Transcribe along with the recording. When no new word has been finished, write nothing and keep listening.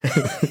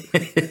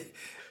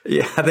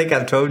Yeah, I think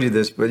I've told you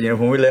this, but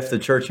when we left the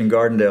church in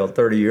Gardendale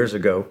 30 years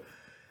ago,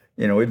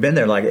 we'd been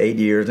there like 8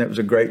 years, and it was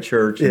a great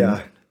church. Yeah.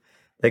 And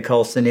they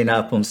called Cindy and I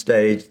up on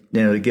stage,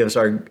 to give us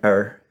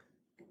our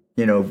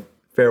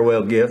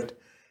farewell gift,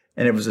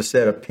 and it was a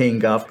set of ping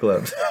golf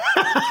clubs.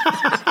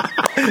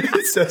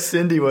 So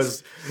Cindy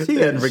was... She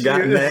hadn't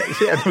forgotten that.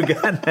 She hadn't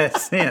forgotten that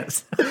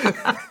since.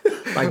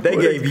 Like they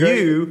gave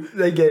you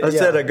a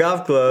set of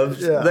golf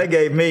clubs. Yeah. They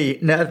gave me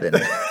nothing.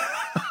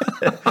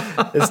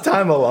 It's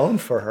time alone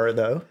for her,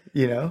 though.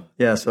 Yeah.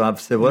 So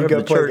I've said,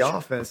 whatever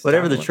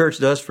the church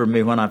does for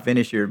me when I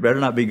finish here, it better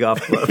not be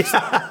golf clubs.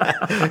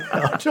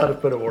 I'll try to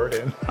put a word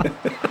in.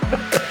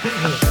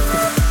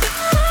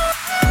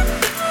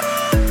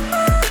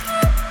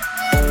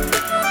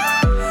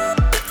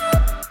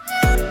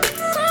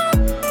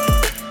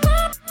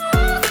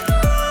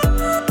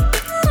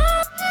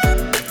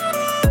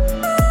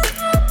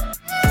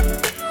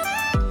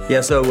 Yeah,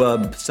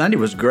 so Sunday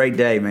was a great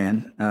day,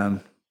 man.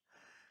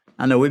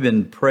 I know we've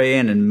been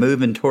praying and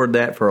moving toward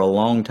that for a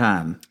long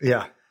time.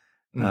 Yeah.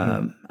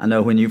 Mm-hmm. I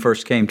know when you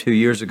first came 2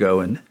 years ago,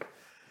 and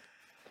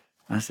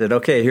I said,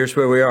 okay, here's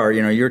where we are.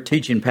 You're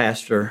teaching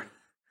pastor,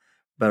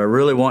 but I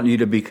really want you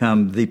to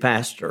become the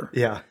pastor.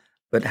 Yeah.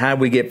 But how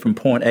we get from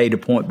point A to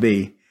point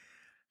B,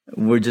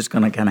 we're just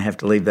going to kind of have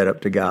to leave that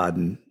up to God.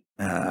 And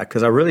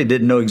because I really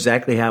didn't know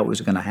exactly how it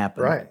was going to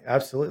happen. Right,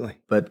 absolutely.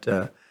 But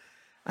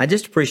I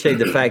just appreciate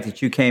the fact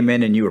that you came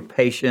in and you were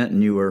patient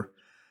and you were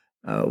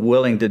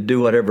willing to do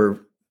whatever,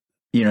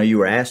 you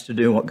were asked to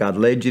do, what God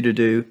led you to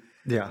do.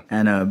 Yeah.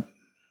 And,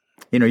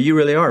 you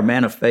really are a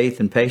man of faith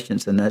and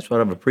patience, and that's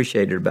what I've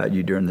appreciated about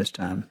you during this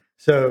time.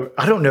 So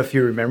I don't know if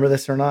you remember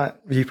this or not.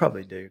 You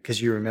probably do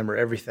because you remember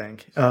everything.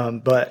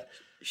 But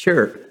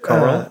sure,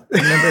 Carl, I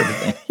remember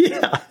everything.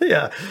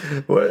 Yeah.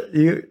 Well,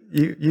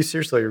 you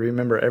seriously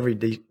remember every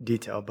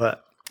detail.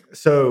 But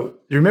so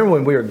you remember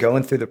when we were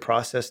going through the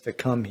process to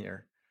come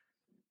here?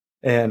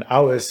 And I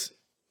was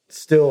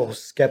still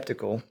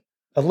skeptical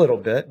a little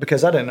bit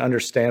because I didn't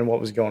understand what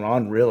was going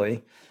on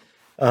really.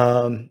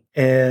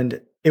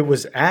 And it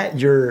was at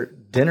your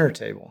dinner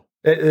table.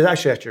 It was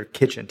actually at your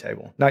kitchen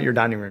table, not your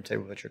dining room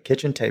table, but your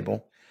kitchen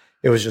table.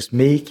 It was just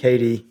me,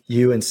 Katie,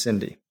 you, and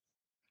Cindy.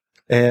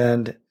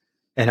 And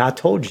I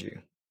told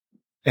you,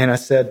 and I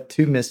said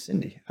to Miss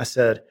Cindy, I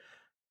said,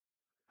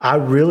 I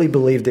really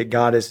believe that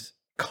God is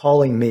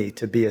calling me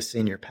to be a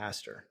senior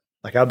pastor.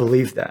 Like I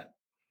believe that.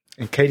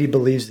 And Katie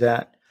believes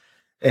that.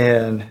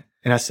 And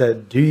I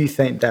said, do you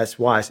think that's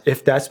wise?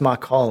 If that's my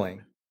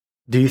calling,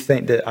 do you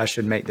think that I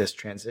should make this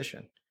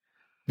transition?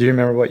 Do you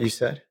remember what you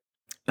said?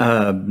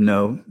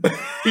 No.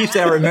 You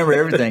said I remember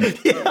everything.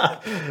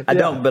 I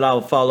don't, but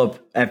I'll follow up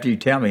after you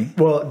tell me.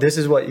 Well, this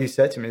is what you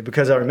said to me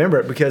because I remember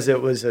it because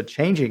it was a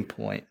changing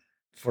point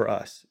for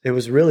us. It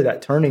was really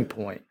that turning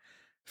point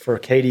for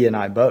Katie and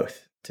I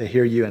both to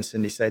hear you and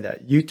Cindy say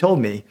that. You told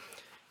me,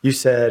 you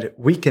said,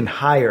 we can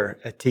hire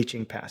a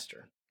teaching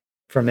pastor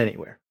from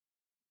anywhere.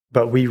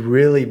 But we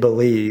really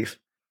believe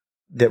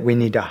that we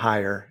need to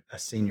hire a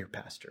senior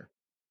pastor.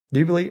 Do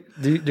you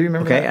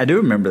remember that? Okay, I do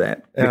remember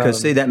that. Because,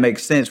 see, that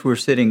makes sense. We were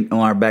sitting on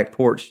our back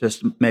porch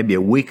just maybe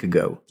a week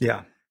ago.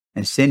 Yeah.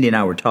 And Cindy and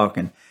I were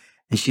talking.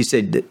 And she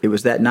said that it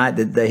was that night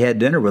that they had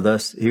dinner with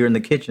us here in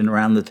the kitchen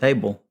around the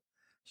table.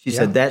 She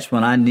said, that's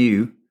when I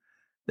knew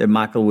that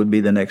Michael would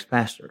be the next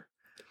pastor.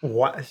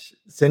 What?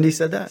 Cindy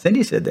said that?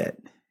 Cindy said that.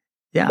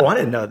 Yeah. Oh, I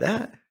didn't know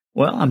that.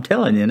 Well, I'm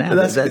telling you now.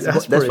 That's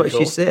what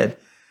she said.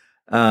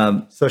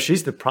 So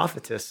she's the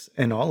prophetess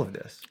in all of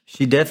this.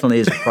 She definitely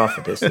is a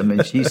prophetess. I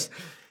mean,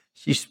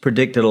 she's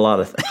predicted a lot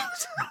of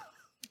things.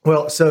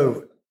 Well,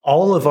 so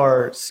all of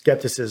our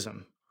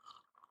skepticism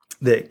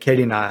that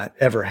Katie and I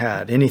ever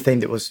had,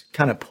 anything that was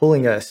kind of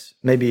pulling us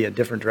maybe a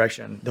different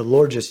direction, the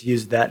Lord just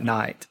used that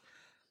night.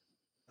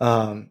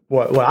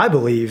 What I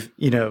believe,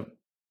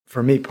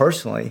 for me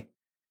personally,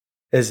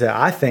 is that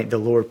I think the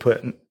Lord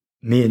put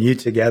me and you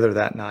together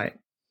that night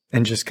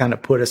and just kind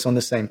of put us on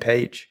the same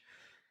page.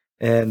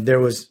 And there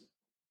was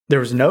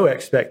no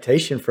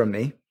expectation from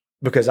me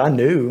because I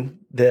knew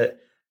that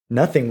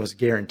nothing was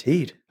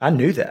guaranteed. I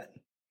knew that.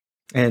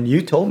 And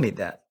you told me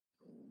that.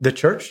 The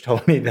church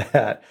told me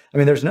that. I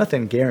mean, there's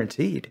nothing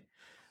guaranteed.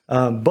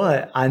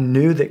 But I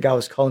knew that God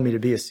was calling me to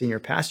be a senior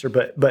pastor.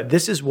 But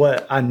this is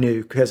what I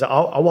knew because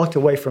I walked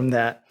away from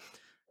that.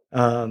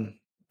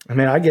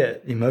 I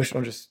get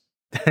emotional just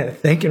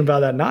thinking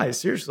about that night,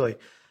 seriously,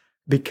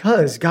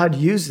 because God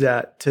used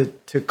that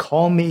to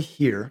call me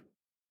here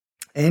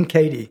and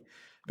Katie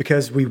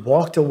because we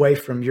walked away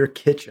from your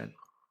kitchen.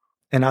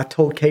 And I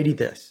told Katie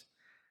this.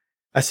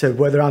 I said,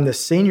 whether I'm the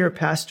senior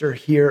pastor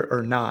here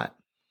or not,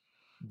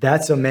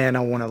 that's a man I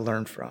want to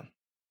learn from.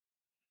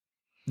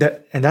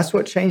 And that's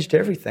what changed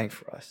everything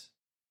for us.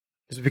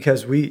 It's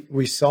because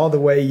we saw the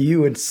way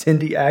you and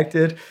Cindy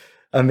acted.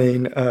 I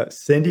mean,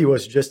 Cindy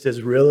was just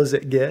as real as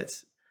it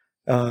gets.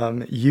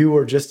 You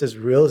were just as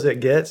real as it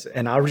gets.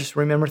 And I just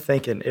remember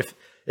thinking,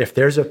 if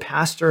there's a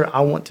pastor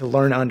I want to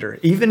learn under,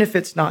 even if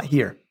it's not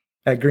here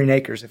at Green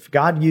Acres, if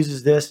God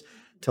uses this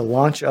to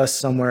launch us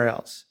somewhere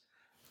else,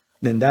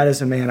 then that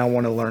is a man I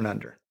want to learn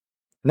under.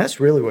 And that's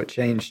really what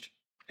changed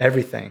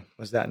everything,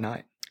 was that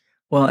night.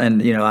 Well,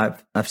 and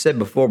I've said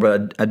before,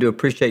 but I do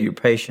appreciate your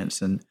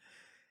patience. And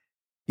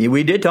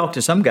we did talk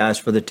to some guys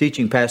for the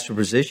teaching pastor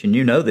position.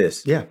 You know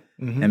this. Yeah.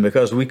 Mm-hmm. And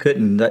because we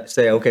couldn't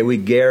say, okay, we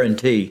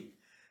guarantee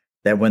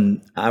that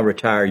when I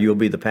retire, you'll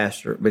be the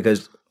pastor,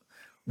 because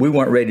we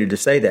weren't ready to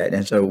say that.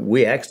 And so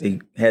we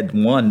actually had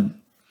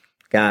one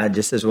guy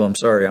just says, well, I'm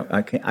sorry,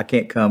 I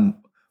can't come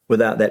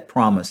without that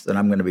promise that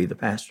I'm going to be the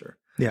pastor.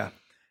 Yeah.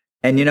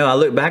 And, I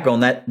look back on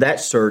that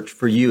search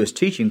for you as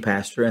teaching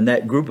pastor, and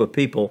that group of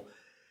people,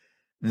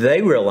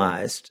 they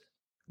realized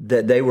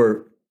that they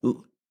were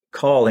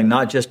calling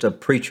not just a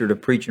preacher to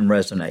preach and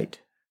resonate.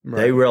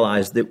 Right. They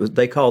realized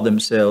they called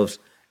themselves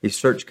a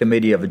search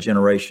committee of a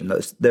generation.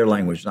 That's their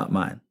language, not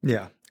mine.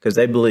 Yeah. Because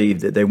they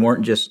believed that they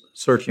weren't just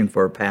searching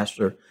for a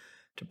pastor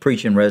to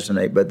preach and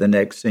resonate, but the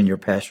next senior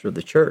pastor of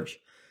the church.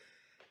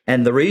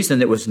 And the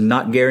reason it was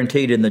not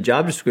guaranteed in the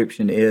job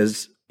description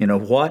is,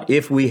 what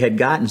if we had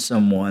gotten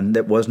someone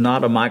that was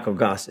not a Michael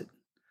Gossett?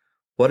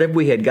 What if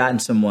we had gotten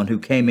someone who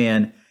came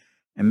in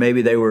and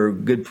maybe they were a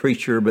good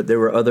preacher, but there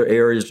were other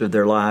areas of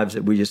their lives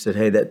that we just said,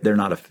 hey, that they're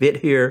not a fit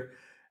here.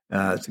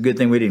 It's a good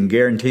thing we didn't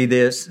guarantee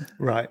this.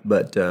 Right.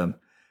 But,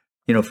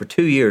 for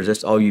 2 years,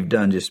 that's all you've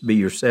done, just be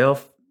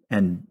yourself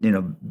and,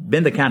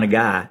 been the kind of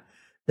guy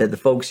that the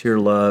folks here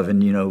love.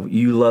 And,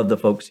 you love the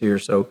folks here.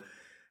 So,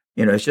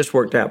 it's just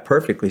worked out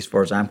perfectly as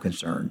far as I'm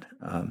concerned.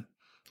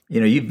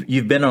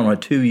 You've been on a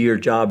 2-year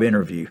job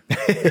interview.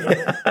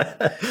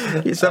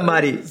 Some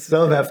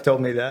have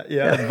told me that.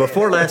 Yeah.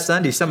 Before last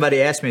Sunday,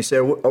 somebody asked me, said,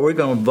 "Are we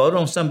going to vote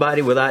on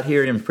somebody without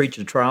hearing him preach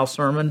a trial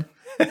sermon?"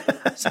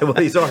 I said, "Well,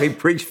 he's already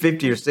preached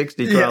 50 or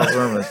 60 trial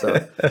sermons."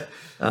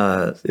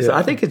 So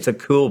I think it's a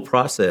cool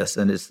process,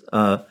 and it's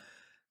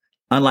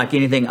unlike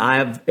anything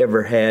I've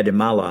ever had in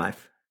my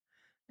life.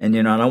 And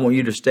I don't want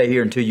you to stay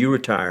here until you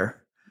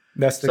retire.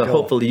 That's the goal.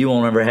 Hopefully you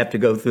won't ever have to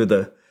go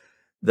through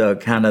the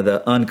kind of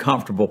the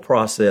uncomfortable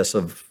process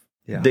of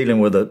dealing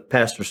with a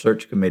pastor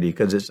search committee,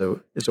 because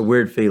it's a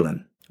weird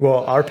feeling.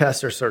 Well, our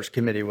pastor search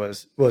committee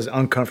was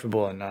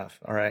uncomfortable enough.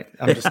 All right.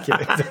 I'm just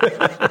kidding.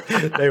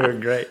 They were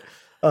great.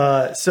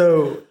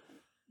 So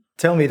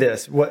tell me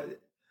this,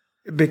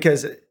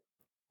 because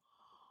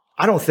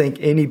I don't think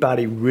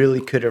anybody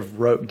really could have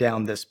wrote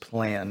down this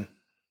plan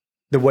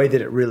the way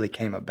that it really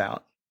came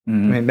about.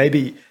 Mm-hmm. I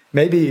mean,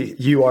 maybe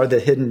you are the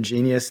hidden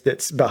genius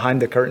that's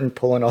behind the curtain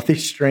pulling all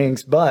these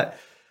strings, but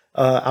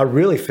I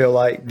really feel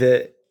like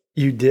that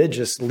you did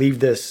just leave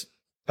this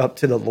up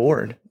to the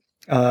Lord.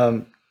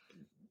 Walk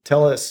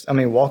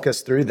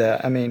us through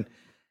that. I mean,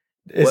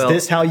 is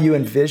this how you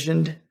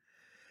envisioned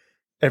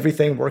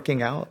everything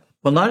working out?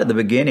 Well, not at the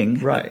beginning.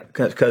 Right.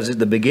 Because at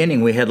the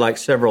beginning we had like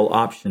several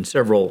options,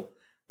 several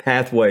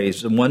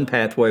pathways. And one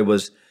pathway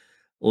was,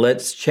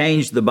 let's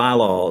change the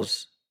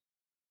bylaws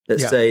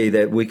that say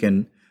that we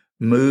can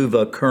move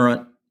a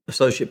current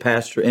associate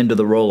pastor into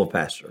the role of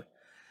pastor.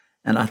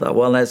 And I thought,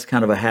 well, that's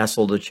kind of a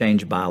hassle to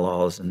change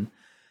bylaws. And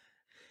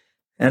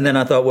then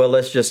I thought, well,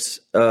 let's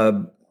just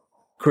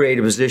create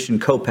a position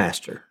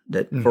co-pastor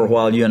that for a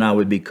while you and I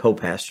would be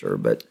co-pastor.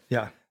 But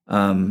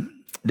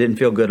didn't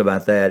feel good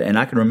about that. And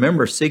I can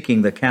remember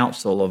seeking the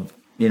counsel of,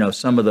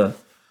 some of the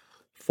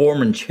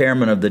foreman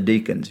chairman of the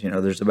deacons.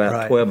 There's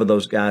about 12 of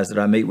those guys that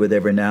I meet with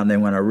every now and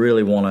then when I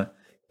really want to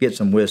get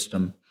some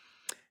wisdom.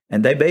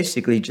 And they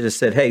basically just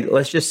said, hey,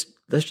 let's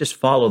just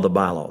follow the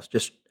bylaws.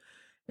 Just,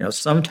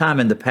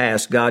 sometime in the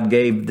past, God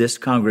gave this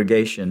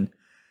congregation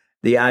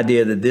the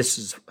idea that this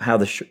is how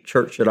the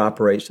church should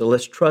operate. So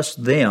let's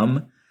trust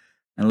them,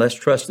 and let's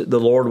trust that the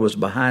Lord was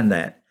behind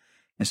that.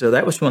 And so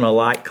that was when a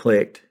light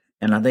clicked.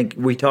 And I think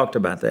we talked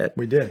about that.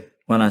 We did.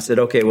 When I said,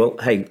 okay, well,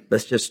 hey,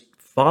 let's just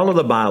follow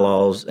the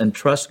bylaws and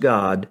trust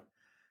God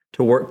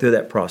to work through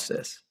that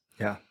process.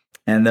 Yeah.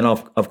 And then,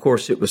 of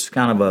course, it was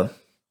kind of a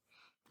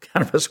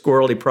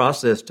squirrely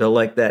process to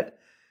elect that,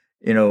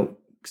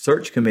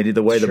 search committee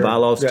the way the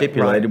bylaws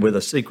stipulated, with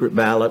a secret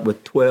ballot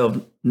with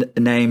 12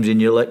 names,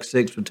 and you elect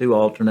 6 with 2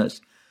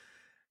 alternates.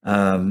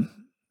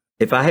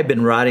 If I had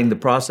been writing the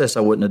process,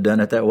 I wouldn't have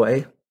done it that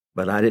way,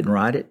 but I didn't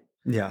write it.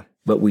 Yeah.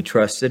 But we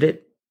trusted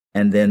it.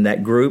 And then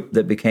that group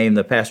that became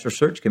the pastor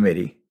search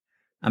committee,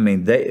 I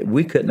mean,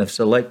 we couldn't have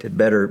selected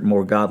better,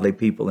 more godly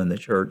people in the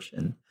church.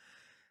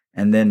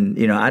 And then,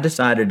 I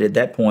decided at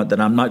that point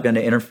that I'm not going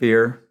to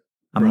interfere.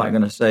 I'm not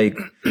going to say,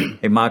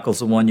 hey, Michael's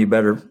the one, you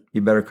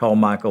better call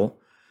Michael.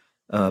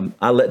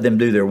 I let them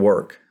do their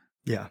work.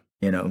 Yeah.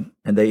 And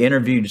they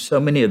interviewed so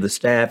many of the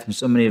staff and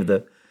so many of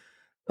the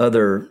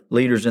other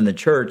leaders in the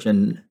church.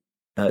 And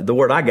the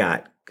word I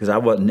got, because I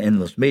wasn't in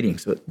those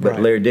meetings,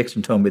 but Larry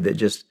Dixon told me that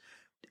just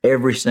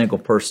every single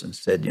person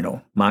said,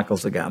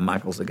 Michael's the guy,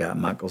 Michael's the guy,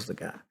 Michael's the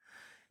guy.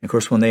 And of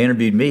course, when they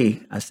interviewed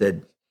me, I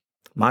said,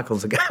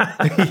 Michael's the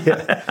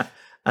guy.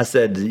 I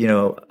said,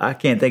 I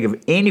can't think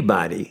of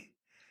anybody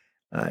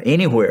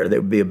anywhere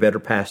that would be a better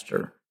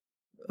pastor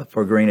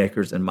for Green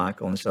Acres than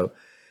Michael. And so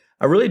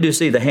I really do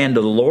see the hand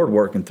of the Lord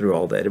working through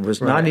all that. It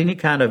was not any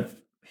kind of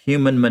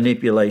human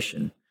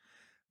manipulation,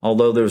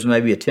 although there was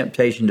maybe a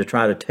temptation to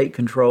try to take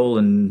control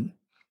and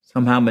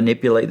somehow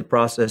manipulate the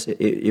process,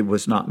 it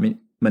was not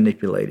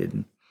manipulated.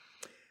 And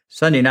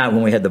Sunday night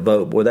when we had the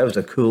vote, boy, that was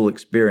a cool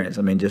experience.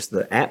 I mean, just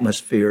the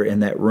atmosphere in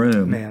that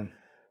room, Man.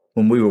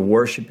 when we were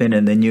worshiping,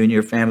 and then you and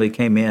your family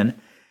came in,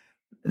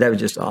 that was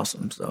just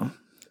awesome. So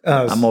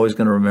I'm always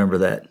going to remember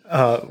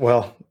that.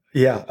 Well,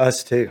 yeah,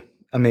 us too.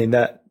 I mean,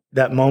 that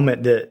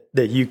moment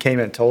that you came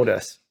and told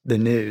us the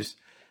news,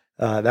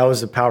 that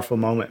was a powerful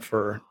moment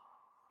for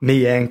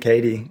me and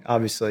Katie,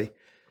 obviously.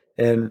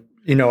 And,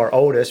 our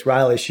oldest,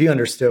 Riley, she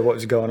understood what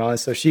was going on.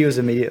 So she was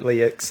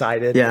immediately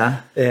excited.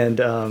 Yeah.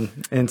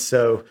 And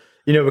so,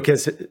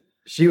 because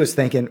she was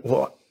thinking,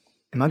 well,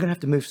 am I going to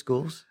have to move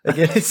schools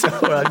again? So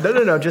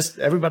no, just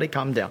everybody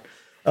calm down.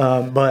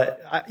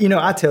 But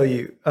I tell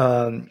you,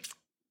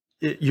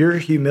 your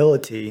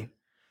humility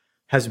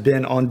has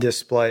been on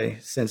display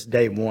since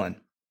day one,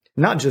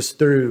 not just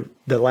through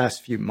the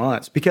last few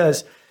months,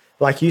 because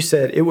like you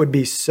said, it would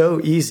be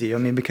so easy. I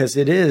mean, because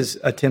it is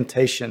a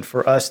temptation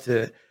for us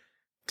to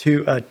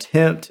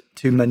attempt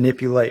to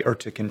manipulate or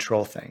to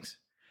control things.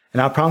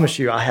 And I promise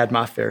you, I had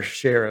my fair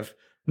share of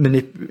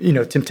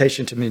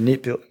temptation to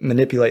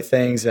manipulate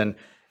things and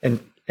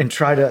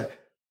try to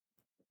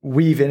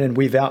weave in and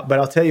weave out. But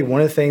I'll tell you,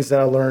 one of the things that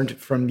I learned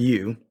from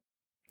you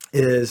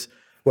is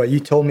what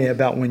you told me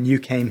about when you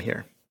came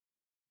here.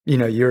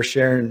 You're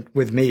sharing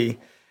with me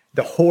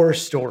the horror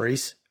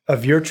stories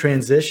of your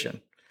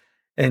transition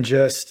and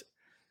just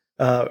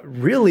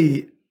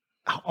really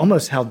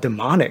almost how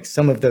demonic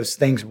some of those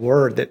things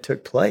were that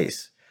took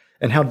place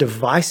and how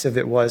divisive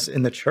it was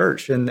in the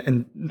church.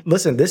 And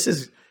listen, this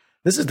is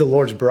the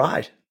Lord's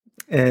bride,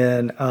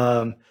 and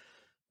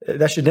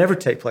that should never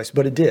take place,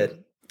 but it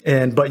did.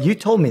 But you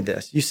told me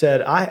this. You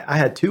said I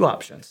had two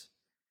options.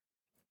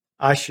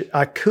 I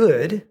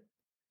could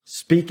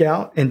speak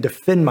out and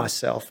defend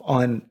myself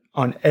on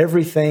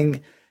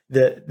everything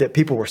that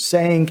people were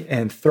saying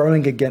and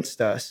throwing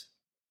against us.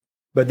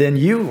 But then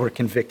you were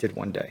convicted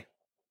one day,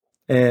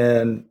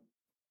 and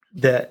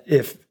that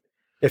if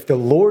the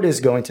Lord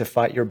is going to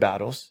fight your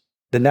battles,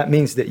 then that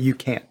means that you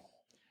can't.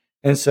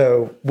 And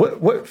so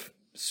what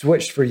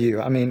switched for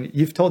you? I mean,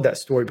 you've told that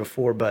story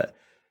before, but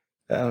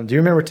do you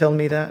remember telling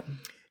me that?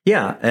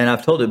 Yeah, and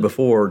I've told it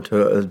before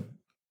to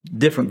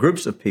different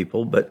groups of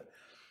people, but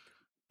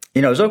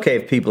it was okay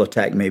if people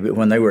attacked me, but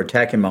when they were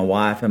attacking my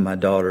wife and my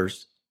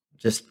daughters,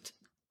 just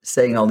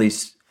saying all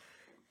these,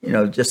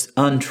 just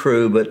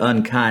untrue but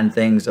unkind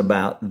things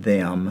about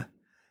them,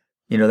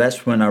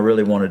 that's when I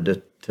really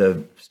wanted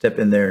to step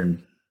in there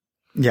and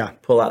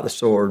pull out the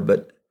sword.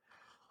 But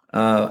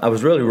I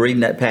was really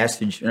reading that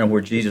passage,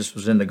 where Jesus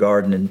was in the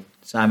garden and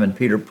Simon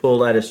Peter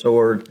pulled out his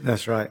sword.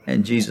 That's right.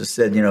 And Jesus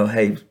said,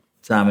 hey,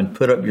 Simon,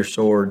 put up your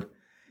sword.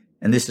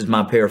 And this is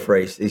my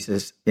paraphrase. He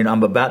says,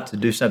 I'm about to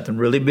do something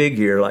really big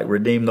here, like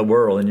redeem the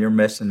world, and you're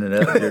messing it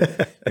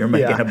up. You're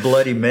making a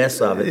bloody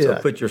mess of it, so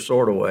put your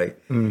sword away.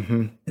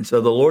 Mm-hmm. And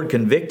so the Lord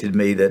convicted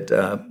me that,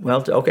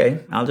 okay,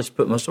 I'll just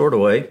put my sword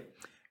away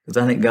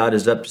because I think God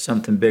is up to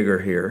something bigger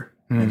here.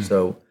 Mm. And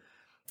so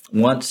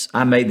once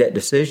I made that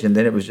decision,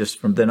 then it was just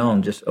from then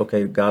on, just,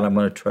 okay, God, I'm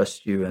going to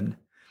trust you. And,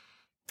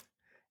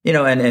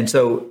 and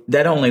so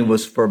that only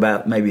was for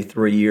about maybe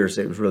 3 years.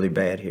 It was really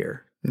bad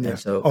here. Yeah. And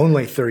so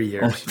only 3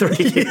 years. Only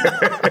 3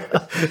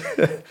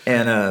 years.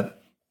 And,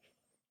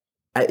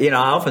 I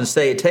often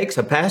say it takes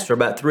a pastor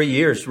about 3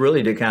 years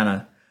really to kind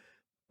of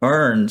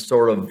earn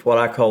sort of what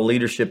I call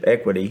leadership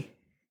equity.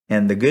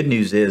 And the good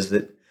news is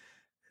that,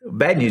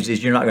 bad news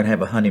is you're not going to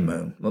have a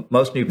honeymoon.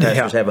 Most new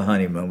pastors have a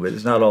honeymoon, but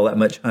it's not all that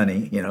much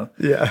honey,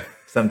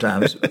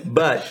 sometimes.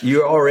 But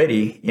you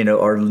already,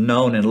 are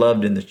known and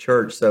loved in the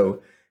church.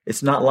 So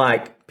it's not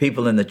like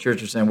people in the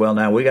church are saying, well,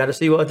 now we got to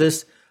see what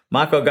this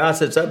Michael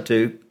Gossett's up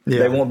to. Yeah.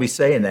 They won't be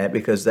saying that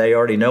because they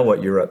already know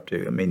what you're up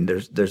to. I mean,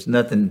 there's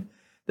nothing,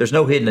 there's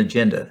no hidden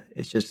agenda.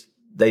 It's just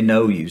they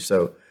know you.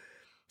 So,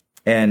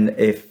 and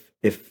if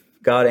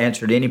God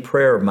answered any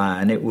prayer of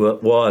mine, it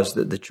was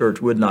that the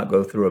church would not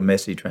go through a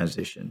messy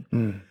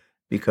transition,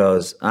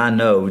 because I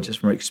know just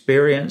from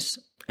experience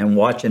and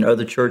watching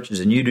other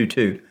churches, and you do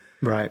too,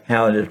 right?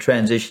 How at a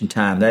transition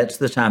time, that's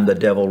the time the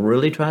devil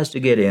really tries to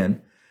get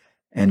in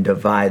and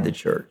divide the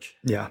church.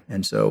 Yeah,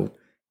 and so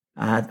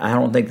I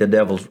don't think the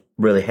devil's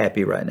really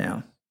happy right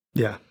now.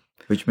 Yeah,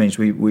 which means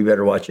we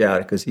better watch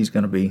out because he's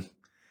going to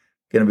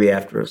be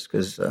after us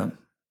because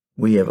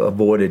we have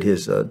avoided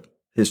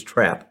his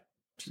trap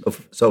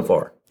so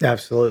far.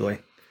 Absolutely.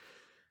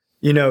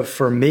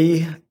 For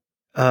me,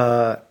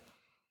 I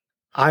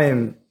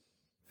am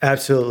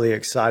absolutely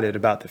excited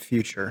about the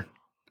future,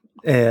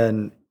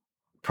 and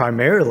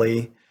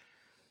primarily,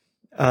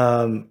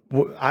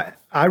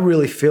 I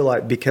really feel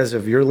like because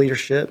of your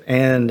leadership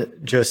and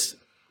just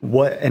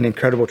what an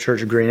incredible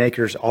Church of Green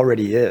Acres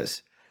already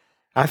is,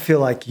 I feel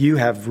like you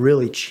have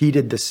really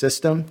cheated the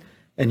system,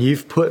 and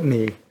you've put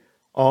me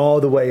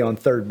all the way on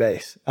third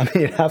base. I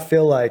mean, I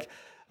feel like,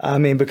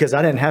 because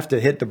I didn't have to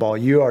hit the ball,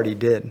 you already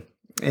did.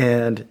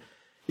 And,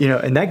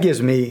 and that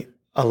gives me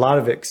a lot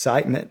of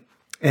excitement,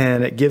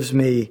 and it gives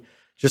me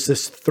just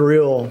this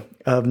thrill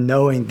of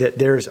knowing that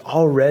there's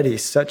already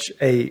such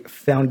a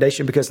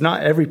foundation, because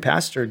not every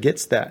pastor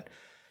gets that.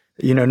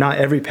 Not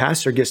every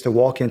pastor gets to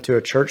walk into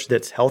a church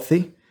that's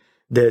healthy,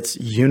 that's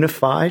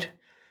unified,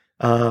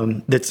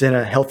 that's in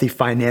a healthy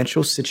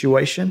financial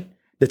situation,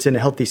 that's in a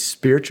healthy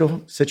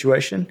spiritual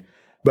situation.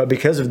 But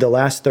because of the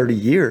last 30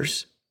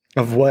 years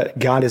of what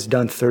God has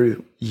done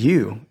through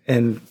you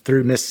and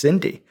through Miss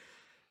Cindy,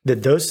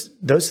 that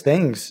those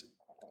things,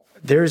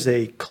 there's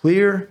a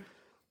clear,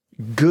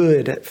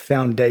 good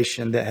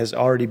foundation that has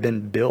already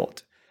been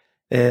built.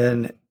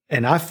 And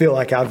I feel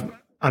like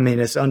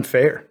it's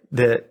unfair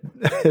that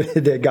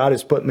that God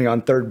has put me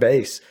on third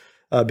base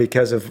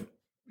because of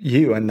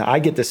you, and I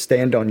get to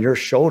stand on your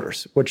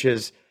shoulders, which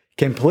is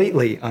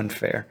completely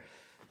unfair.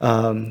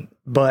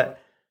 But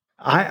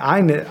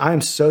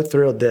I'm so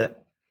thrilled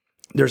that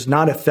there's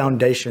not a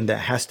foundation that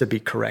has to be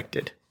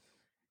corrected.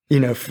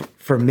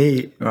 For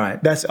me,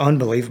 right, that's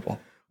unbelievable.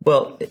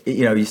 Well,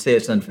 you say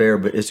it's unfair,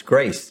 but it's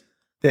grace.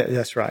 Yeah,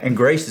 that's right. And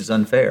grace is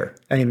unfair.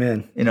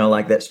 Amen.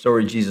 Like that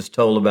story Jesus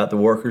told about the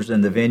workers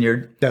in the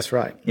vineyard. That's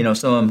right.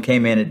 Some of them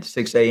came in at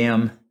 6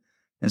 a.m.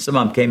 and some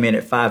of them came in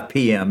at 5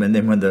 p.m. And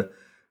then when the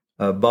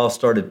boss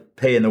started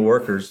paying the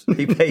workers,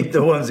 he paid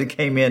the ones that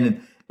came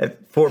in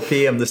at 4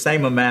 p.m. the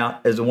same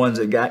amount as the ones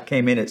that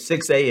came in at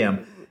 6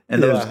 a.m.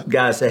 And those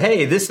guys say,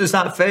 hey, this is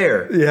not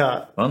fair.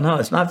 Yeah. Well, no,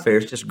 it's not fair.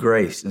 It's just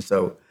grace. And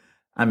so,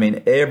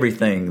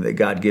 everything that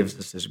God gives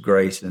us is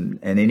grace, and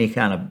any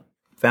kind of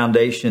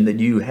foundation that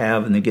you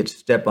have and then get to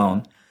step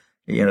on,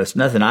 it's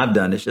nothing I've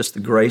done. It's just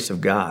the grace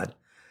of God.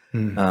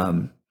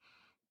 And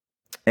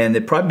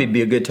it'd probably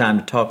be a good time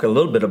to talk a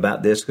little bit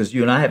about this, because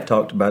you and I have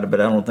talked about it, but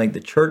I don't think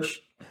the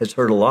church has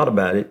heard a lot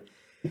about it.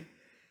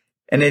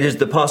 And it is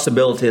the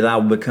possibility that I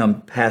will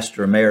become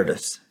pastor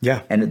emeritus.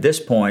 Yeah. And at this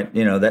point,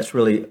 that's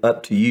really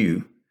up to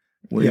you.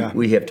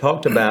 We have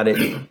talked about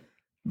it,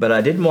 but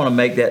I didn't want to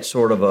make that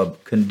sort of a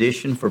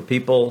condition for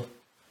people.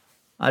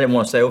 I didn't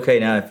want to say, okay,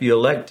 now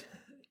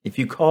if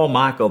you call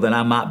Michael, then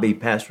I might be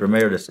pastor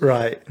emeritus.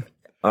 Right.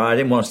 Or I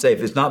didn't want to say,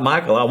 if it's not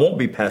Michael, I won't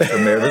be pastor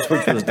emeritus,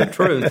 which was the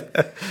truth.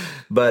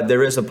 But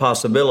there is a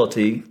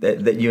possibility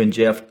that you and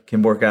Jeff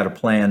can work out a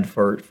plan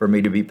for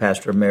me to be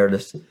pastor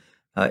emeritus,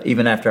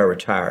 even after I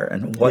retire.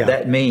 And what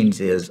that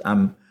means is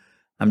I'm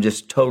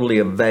just totally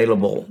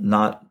available,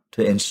 not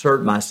to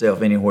insert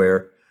myself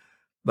anywhere,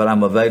 but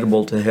I'm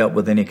available to help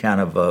with any kind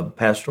of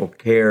pastoral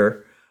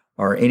care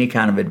or any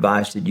kind of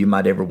advice that you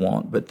might ever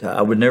want. But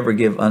I would never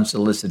give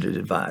unsolicited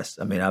advice.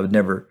 I would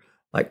never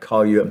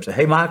call you up and say,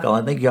 hey, Michael,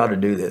 I think you ought to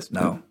do this.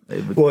 No.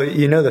 Well,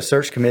 the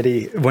search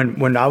committee,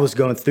 when I was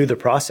going through the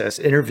process,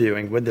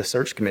 interviewing with the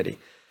search committee,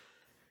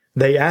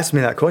 they asked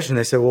me that question.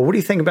 They said, well, what do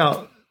you think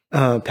about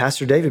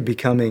Pastor David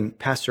becoming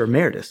pastor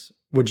emeritus?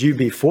 Would you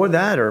be for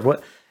that or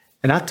what?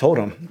 And I told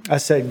them, I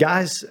said,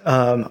 guys,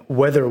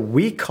 whether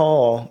we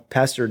call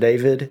Pastor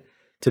David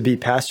to be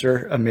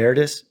pastor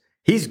emeritus,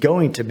 he's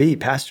going to be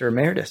pastor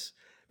emeritus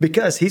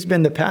because he's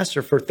been the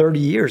pastor for 30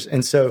 years.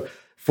 And so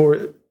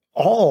for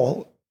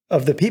all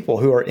of the people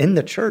who are in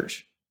the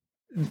church,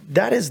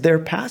 that is their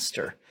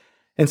pastor.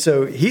 And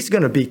so he's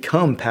going to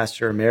become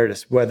pastor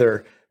emeritus,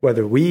 whether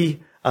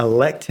we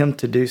elect him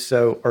to do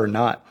so or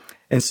not.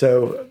 And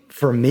so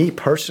for me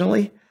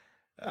personally,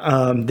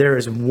 there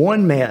is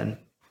one man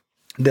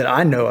that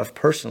I know of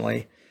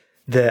personally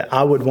that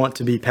I would want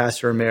to be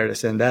pastor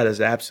emeritus, and that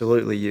is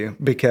absolutely you,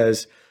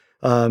 because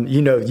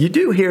you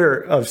do hear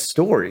of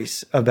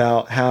stories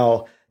about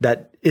how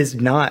that is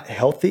not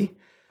healthy.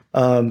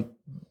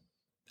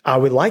 I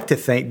would like to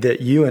think that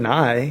you and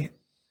I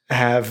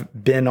have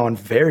been on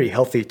very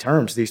healthy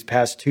terms these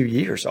past 2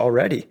 years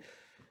already.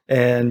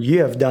 And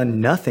you have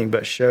done nothing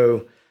but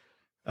show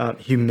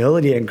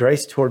humility and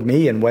grace toward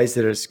me in ways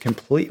that is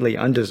completely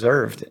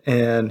undeserved.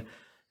 And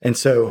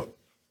so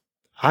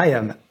I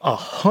am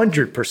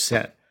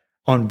 100%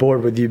 on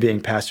board with you being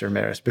pastor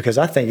emeritus, because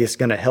I think it's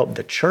going to help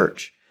the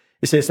church.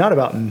 You see, it's not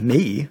about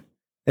me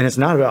and it's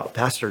not about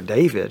Pastor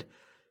David.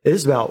 It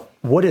is about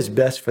what is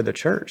best for the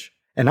church.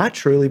 And I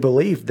truly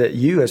believe that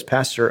you as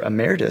pastor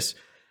emeritus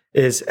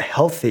is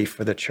healthy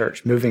for the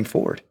church moving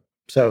forward.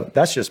 So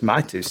that's just my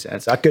 2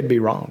 cents. I could be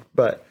wrong,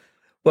 but.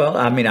 Well,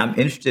 I'm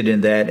interested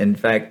in that. In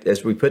fact,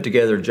 as we put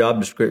together a job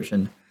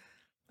description,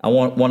 I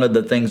want one of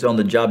the things on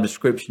the job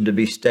description to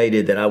be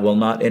stated that I will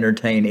not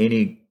entertain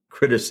any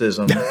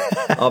criticism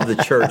of the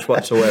church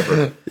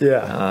whatsoever.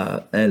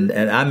 Yeah. And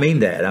I mean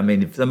that.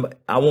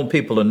 I want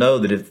people to know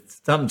that if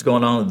something's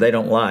going on that they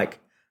don't like,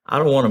 I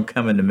don't want them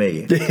coming to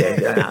me.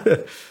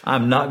 Okay?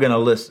 I'm not going to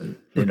listen.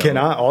 Can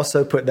I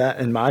also put that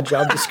in my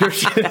job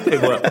description?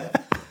 Well,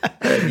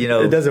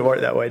 it doesn't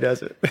work that way,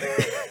 does it?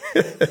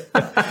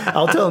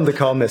 I'll tell them to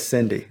call Miss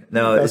Cindy.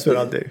 No, that's what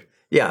I'll do.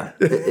 Yeah.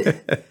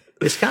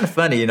 It's kind of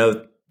funny,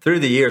 through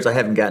the years, I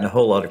haven't gotten a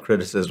whole lot of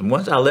criticism.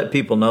 Once I let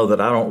people know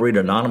that I don't read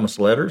anonymous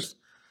letters,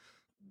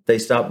 they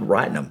stop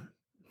writing them.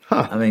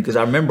 Huh. Because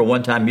I remember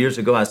one time years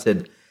ago, I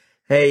said,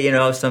 hey,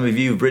 some of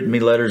you have written me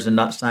letters and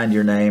not signed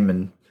your name,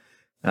 and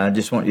I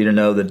just want you to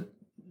know that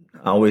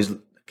I always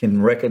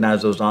can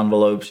recognize those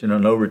envelopes,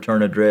 no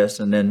return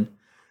address. And then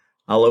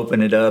I'll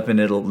open it up and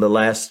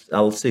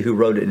I'll see who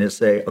wrote it and it'll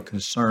say a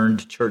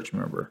concerned church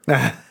member.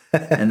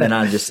 And then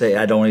I just say,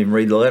 I don't even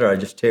read the letter. I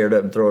just tear it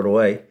up and throw it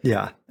away.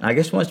 Yeah. And I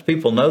guess once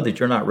people know that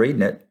you're not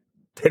reading it,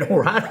 they don't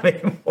write them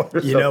anymore.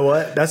 You know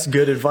what? That's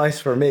good advice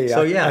for me.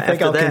 So yeah, I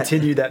think I'll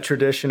continue that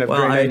tradition of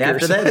Green Acres.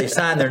 After that, they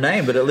sign their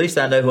name, but at least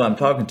I know who I'm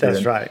talking to.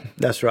 That's right.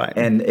 That's right.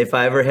 And if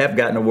I ever have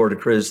gotten a word of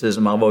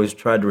criticism, I've always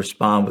tried to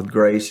respond with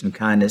grace and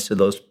kindness to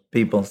those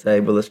people and say,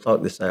 well, let's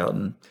talk this out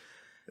and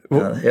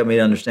help me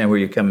to understand where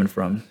you're coming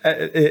from.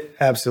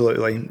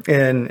 Absolutely.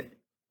 And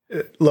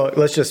look,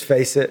 let's just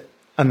face it.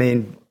 I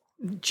mean,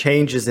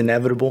 change is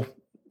inevitable.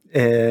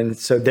 And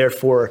so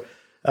therefore,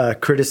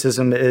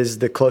 criticism is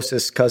the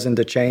closest cousin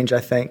to change, I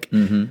think,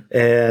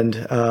 and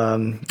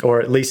or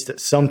at least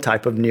some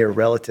type of near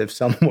relative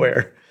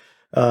somewhere.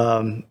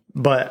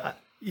 But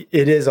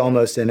it is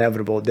almost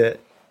inevitable that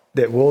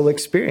we'll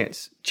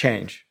experience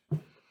change.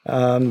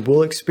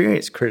 We'll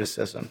experience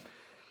criticism.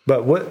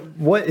 But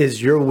what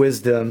is your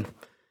wisdom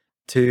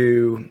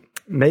to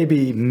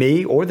maybe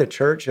me or the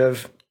church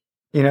of,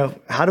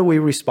 how do we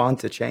respond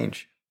to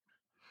change?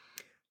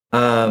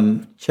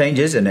 Change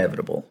is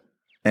inevitable.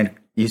 And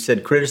you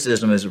said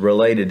criticism is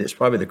related. It's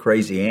probably the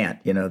crazy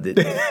aunt,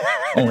 that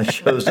only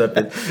shows up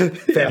at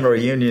family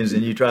reunions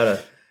and you try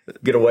to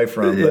get away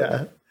from.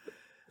 Yeah.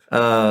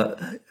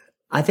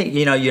 I think,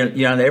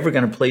 you're never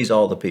going to please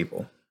all the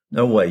people.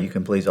 No way you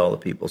can please all the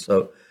people.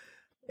 So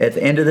at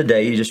the end of the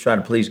day, you just try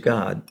to please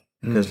God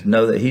because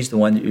know that He's the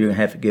one that you're going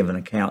to have to give an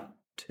account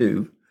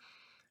to.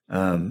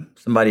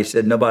 Somebody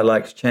said nobody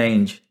likes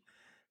change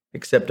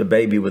except a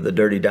baby with a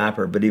dirty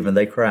diaper, but even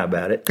they cry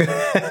about it.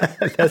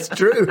 That's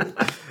true.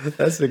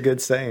 That's a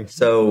good saying.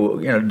 So,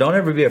 don't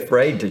ever be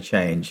afraid to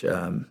change,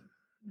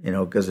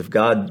 because if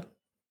God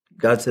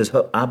says,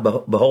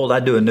 behold, I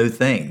do a new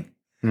thing,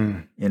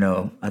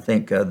 I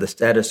think the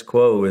status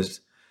quo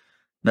is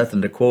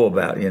nothing to quo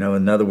about,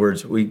 in other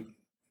words,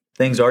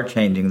 things are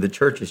changing, the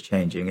church is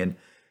changing. And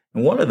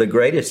one of the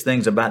greatest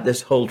things about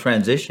this whole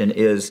transition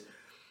is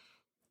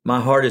my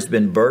heart has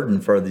been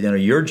burdened for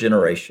your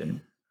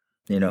generation.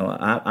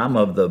 I'm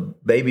of the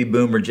baby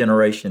boomer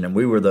generation, and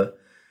we were the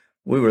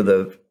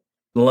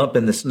lump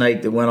in the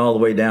snake that went all the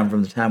way down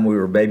from the time we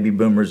were baby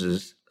boomers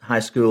as high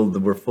school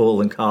that were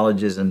full in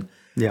colleges, and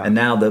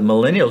now the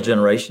millennial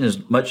generation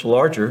is much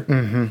larger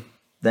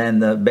than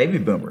the baby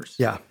boomers.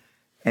 Yeah,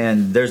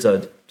 and there's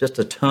just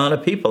a ton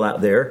of people out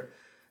there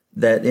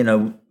that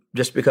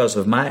just because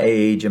of my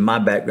age and my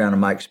background and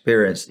my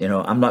experience,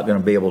 I'm not going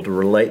to be able to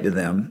relate to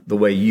them the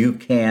way you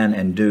can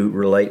and do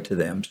relate to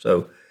them.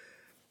 So.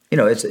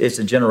 It's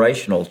a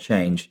generational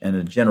change and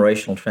a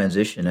generational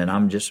transition, and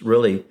I'm just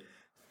really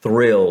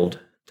thrilled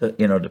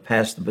to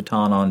pass the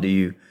baton on to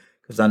you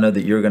because I know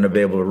that you're going to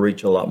be able to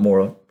reach a lot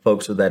more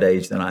folks of that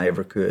age than I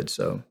ever could.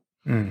 So,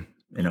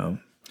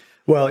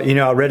 Well,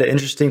 I read an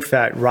interesting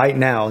fact right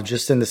now,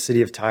 just in the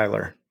city of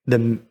Tyler,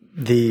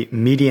 the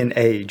median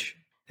age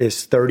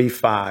is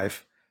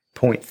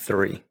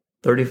 35.3.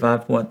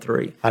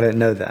 35.3. I didn't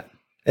know that,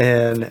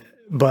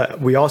 but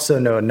we also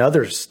know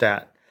another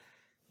stat.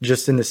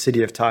 Just in the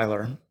city of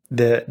Tyler,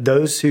 that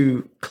those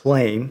who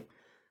claim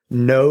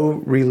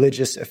no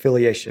religious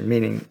affiliation,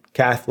 meaning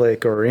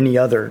Catholic or any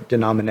other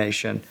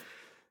denomination,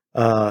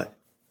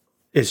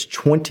 is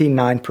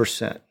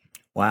 29%.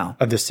 Wow.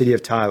 Of the city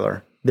of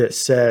Tyler that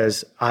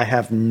says, I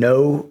have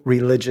no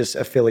religious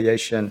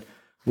affiliation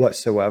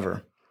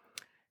whatsoever.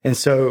 And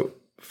so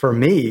for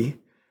me,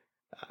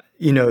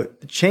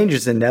 change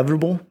is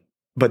inevitable,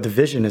 but the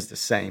vision is the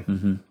same.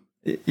 Mm-hmm.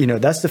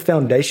 That's the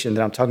foundation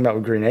that I'm talking about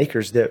with Green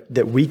Acres,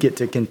 that we get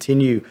to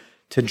continue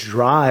to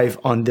drive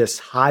on this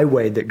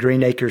highway that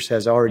Green Acres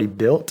has already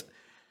built.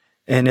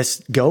 And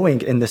it's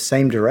going in the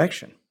same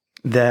direction,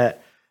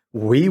 that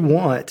we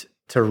want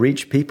to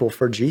reach people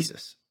for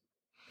Jesus.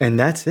 And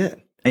that's it.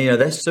 And,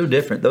 that's so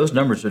different. Those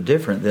numbers are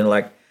different than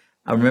I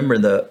remember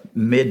in the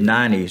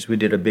mid-'90s, we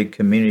did a big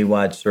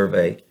community-wide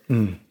survey. I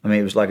mean,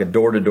 it was like a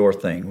door-to-door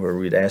thing where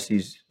we'd ask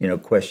these,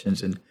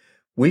 questions, and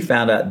we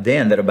found out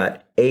then that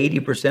about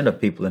 80%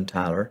 of people in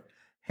Tyler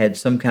had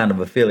some kind of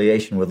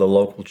affiliation with a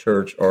local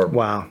church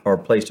or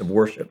place of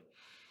worship.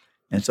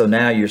 And so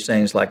now you're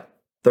saying it's like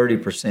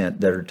 30%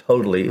 that are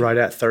totally right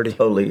at 30,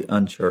 totally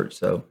unchurched.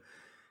 So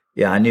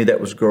yeah, I knew that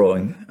was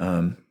growing.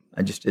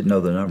 I just didn't know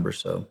the numbers.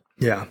 So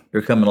yeah,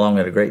 you're coming along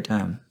at a great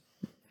time.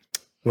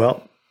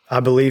 Well,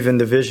 I believe in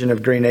the vision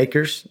of Green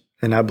Acres,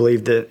 and I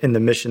believe that in the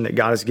mission that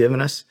God has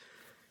given us,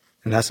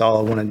 and that's all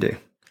I want to do.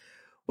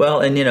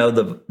 Well, and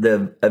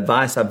the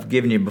advice I've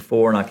given you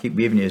before, and I keep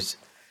giving you is,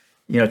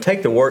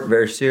 take the work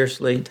very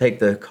seriously, take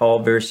the call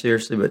very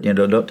seriously, but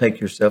don't take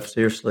yourself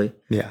seriously.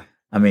 Yeah.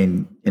 I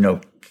mean,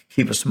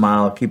 keep a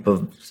smile, keep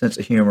a sense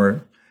of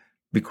humor,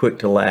 be quick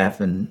to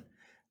laugh. And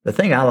the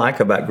thing I like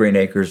about Green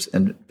Acres,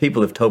 and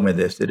people have told me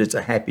this, that it's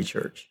a happy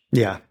church.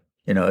 Yeah.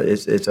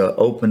 It's an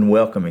open,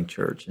 welcoming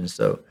church, and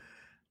so,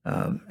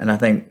 and I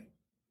think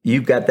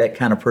you've got that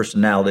kind of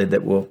personality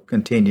that will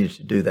continue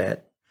to do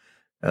that.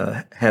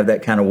 Have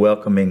that kind of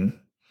welcoming,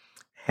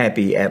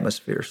 happy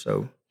atmosphere.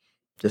 So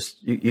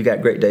just, you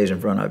got great days in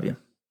front of you.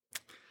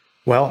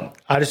 Well,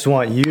 I just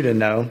want you to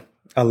know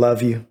I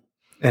love you,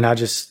 and I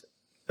just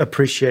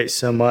appreciate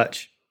so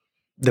much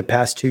the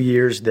past 2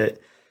 years that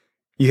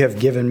you have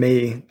given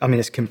me. I mean,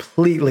 it's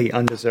completely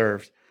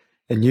undeserved.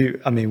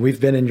 And we've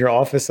been in your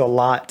office a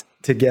lot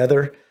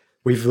together.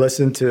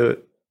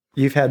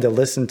 You've had to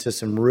listen to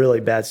some really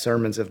bad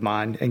sermons of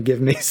mine and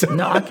give me some.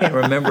 No, I can't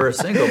remember a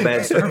single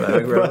bad sermon. I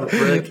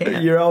really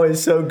can't. You're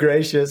always so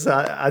gracious.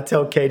 I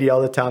tell Katie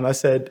all the time, I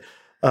said,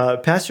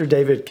 Pastor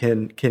David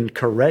can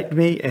correct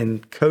me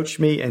and coach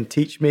me and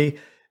teach me,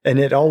 and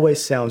it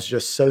always sounds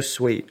just so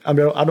sweet. I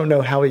mean, I don't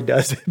know how he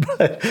does it,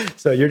 but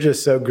so you're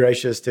just so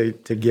gracious to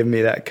give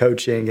me that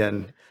coaching,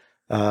 and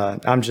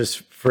I'm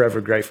just forever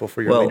grateful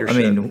for your leadership. I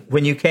mean,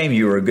 when you came,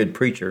 you were a good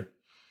preacher,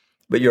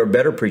 but you're a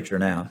better preacher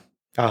now.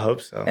 I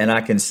hope so. And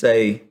I can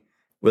say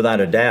without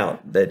a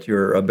doubt that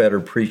you're a better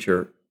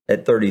preacher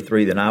at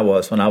 33 than I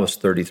was when I was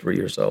 33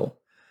 years old.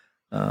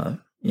 I've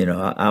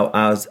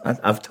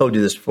told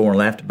you this before and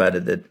laughed about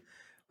it, that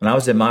when I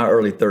was in my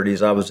early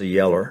 30s, I was a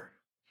yeller.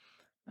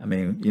 I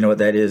mean, you know what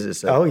that is?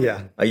 It's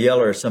a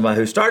yeller is somebody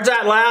who starts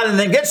out loud and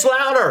then gets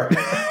louder.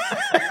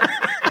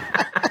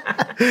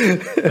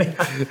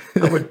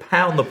 I would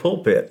pound the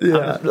pulpit.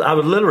 Yeah. I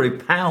would literally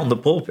pound the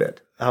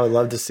pulpit. I would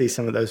love to see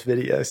some of those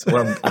videos.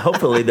 Well,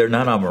 hopefully there are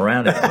none of them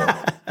around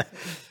anymore.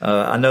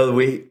 I know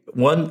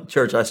one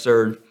church I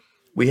served,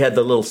 we had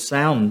the little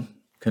sound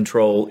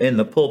control in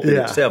the pulpit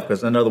itself,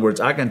 because in other words,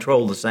 I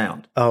control the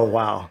sound. Oh,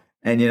 wow.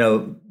 And,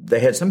 they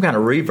had some kind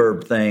of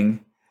reverb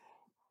thing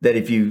that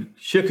if you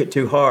shook it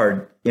too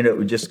hard, it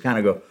would just kind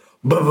of go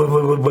boom, boom,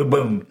 boom, boom, boom,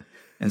 boom.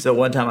 And so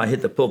one time I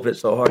hit the pulpit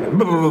so hard, boom,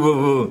 boom, boom,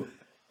 boom, boom.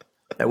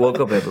 That woke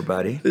up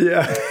everybody.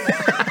 Yeah.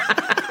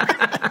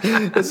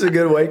 That's a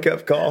good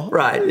wake-up call.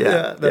 Right,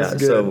 yeah. That's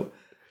good.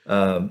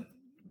 So,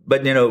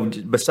 but,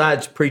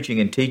 besides preaching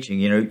and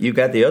teaching, you've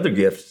got the other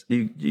gifts.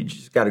 You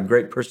just got a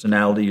great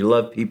personality. You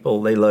love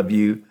people. They love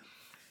you.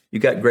 You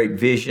got great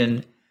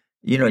vision.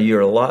 You're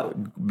a lot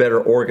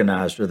better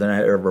organizer than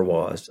I ever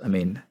was. I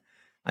mean,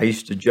 I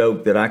used to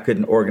joke that I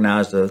couldn't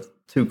organize a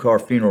 2-car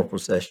funeral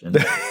procession.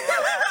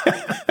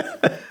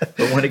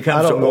 But when it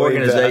comes to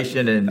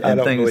organization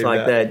and things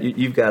like that,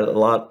 you've got a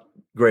lot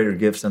greater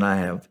gifts than I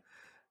have.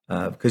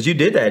 Because you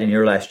did that in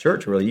your last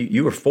church, really.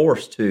 You were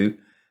forced to,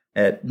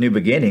 at New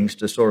Beginnings,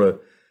 to sort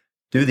of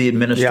do the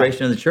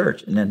administration of the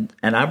church. And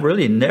I've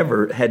really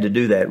never had to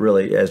do that,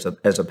 really, as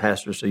a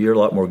pastor. So you're a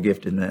lot more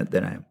gifted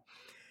than I am.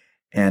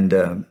 And,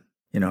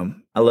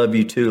 I love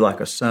you, too, like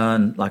a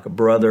son, like a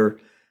brother.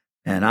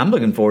 And I'm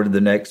looking forward to the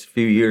next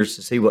few years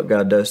to see what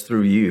God does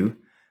through you.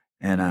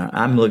 And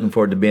I'm looking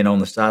forward to being on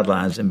the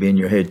sidelines and being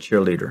your head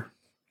cheerleader.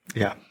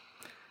 Yeah.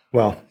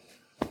 Well,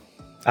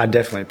 I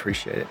definitely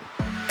appreciate it.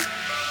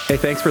 Hey,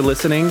 thanks for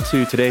listening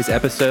to today's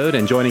episode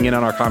and joining in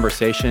on our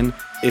conversation.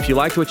 If you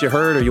liked what you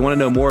heard or you want to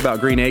know more about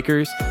Green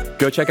Acres,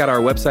 go check out our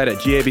website at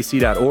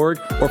gabc.org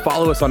or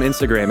follow us on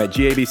Instagram at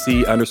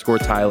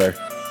gabc_Tyler.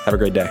 Have a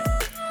great day.